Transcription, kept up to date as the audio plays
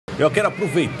Eu quero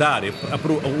aproveitar,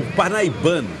 o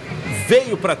parnaibano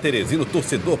veio para Teresina, o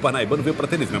torcedor parnaibano veio para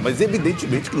Teresina, mas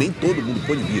evidentemente que nem todo mundo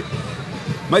pôde vir.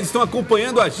 Mas estão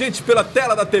acompanhando a gente pela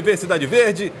tela da TV Cidade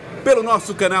Verde, pelo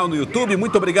nosso canal no YouTube.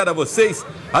 Muito obrigado a vocês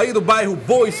aí do bairro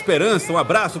Boa Esperança. Um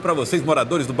abraço para vocês,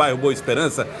 moradores do bairro Boa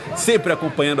Esperança, sempre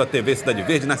acompanhando a TV Cidade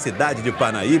Verde na cidade de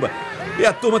Parnaíba. E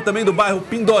a turma também do bairro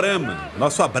Pindorama.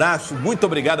 Nosso abraço, muito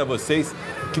obrigado a vocês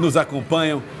que nos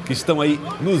acompanham, que estão aí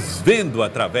nos vendo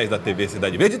através da TV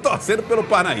Cidade Verde e torcendo pelo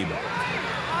Parnaíba.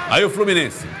 Aí o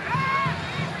Fluminense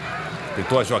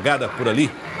tentou a jogada por ali,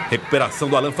 recuperação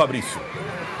do Alan Fabrício.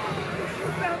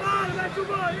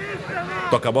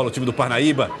 Toca a bola o time do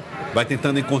Parnaíba, vai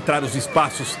tentando encontrar os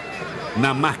espaços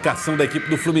na marcação da equipe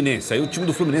do Fluminense. Aí o time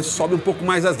do Fluminense sobe um pouco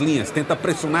mais as linhas, tenta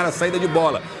pressionar a saída de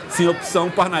bola. Sem opção,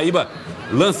 o Parnaíba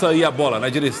lança aí a bola na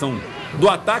direção do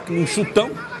ataque, num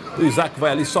chutão. O Isaac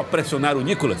vai ali só pressionar o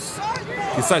Nicolas,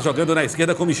 que sai jogando na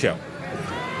esquerda com o Michel.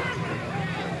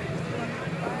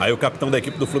 Aí o capitão da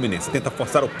equipe do Fluminense tenta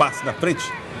forçar o passe na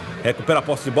frente, recupera a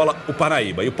posse de bola o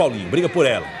Parnaíba. E o Paulinho briga por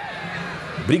ela.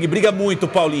 Briga muito o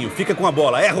Paulinho, fica com a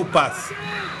bola, erra o passe.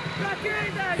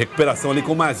 Recuperação ali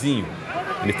com o Mazinho.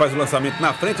 Ele faz o lançamento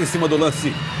na frente, em cima do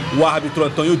lance o árbitro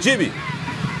Antônio Dibi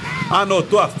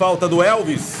anotou a falta do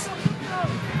Elvis.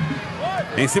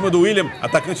 Em cima do William,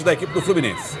 atacante da equipe do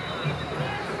Fluminense.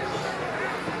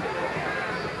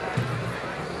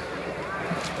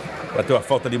 Bateu a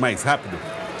falta ali mais rápido.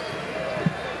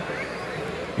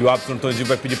 E o árbitro Antônio Dibi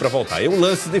vai pedir para voltar. Aí o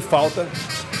lance de falta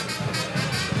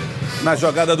na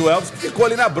jogada do Elvis, que ficou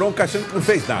ali na bronca, achando que não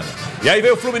fez nada. E aí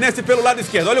veio o Fluminense pelo lado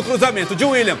esquerdo. Olha o cruzamento de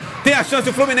William. Tem a chance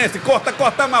o Fluminense.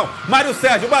 Corta mal. Mário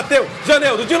Sérgio bateu.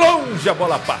 Janeudo de longe. A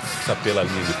bola passa pela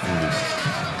linha de fundo.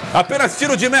 Apenas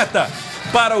tiro de meta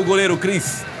para o goleiro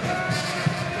Cris.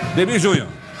 Debi Júnior.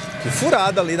 Que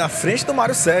furada ali na frente do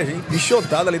Mário Sérgio, hein?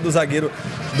 Bichotada ali do zagueiro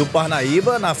do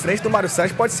Parnaíba. Na frente do Mário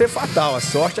Sérgio pode ser fatal. A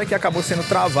sorte é que acabou sendo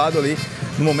travado ali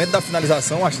no momento da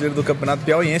finalização, o artilheiro do Campeonato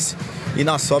Piauiense. E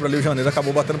na sobra ali o Janeiro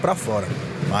acabou batendo para fora.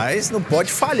 Mas não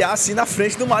pode falhar assim na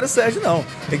frente do Mário Sérgio, não.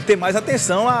 Tem que ter mais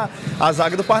atenção à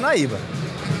zaga do Parnaíba.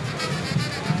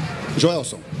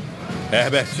 Joelson.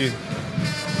 Herbert.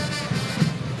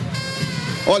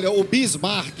 Olha, o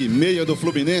Bismarck, meia do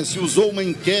Fluminense, usou uma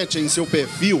enquete em seu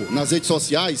perfil nas redes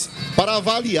sociais para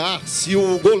avaliar se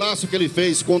o golaço que ele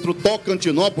fez contra o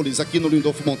Tocantinópolis, aqui no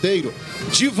Lindolfo Monteiro,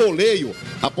 de voleio,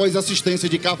 após assistência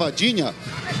de cavadinha,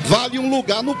 vale um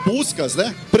lugar no Puskás,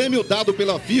 né? Prêmio dado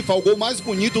pela FIFA ao gol mais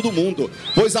bonito do mundo,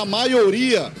 pois a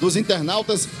maioria dos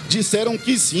internautas disseram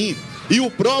que sim. E o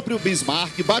próprio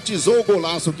Bismarck batizou o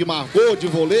golaço que marcou de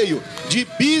voleio de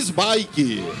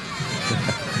Bisbike.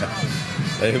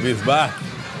 Aí o Bismarck,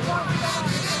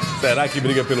 será que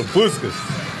briga pelo Puskás?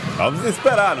 Vamos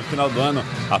esperar. No final do ano,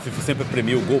 a FIFA sempre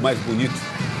premia o gol mais bonito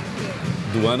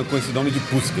do ano com esse nome de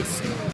Puskás.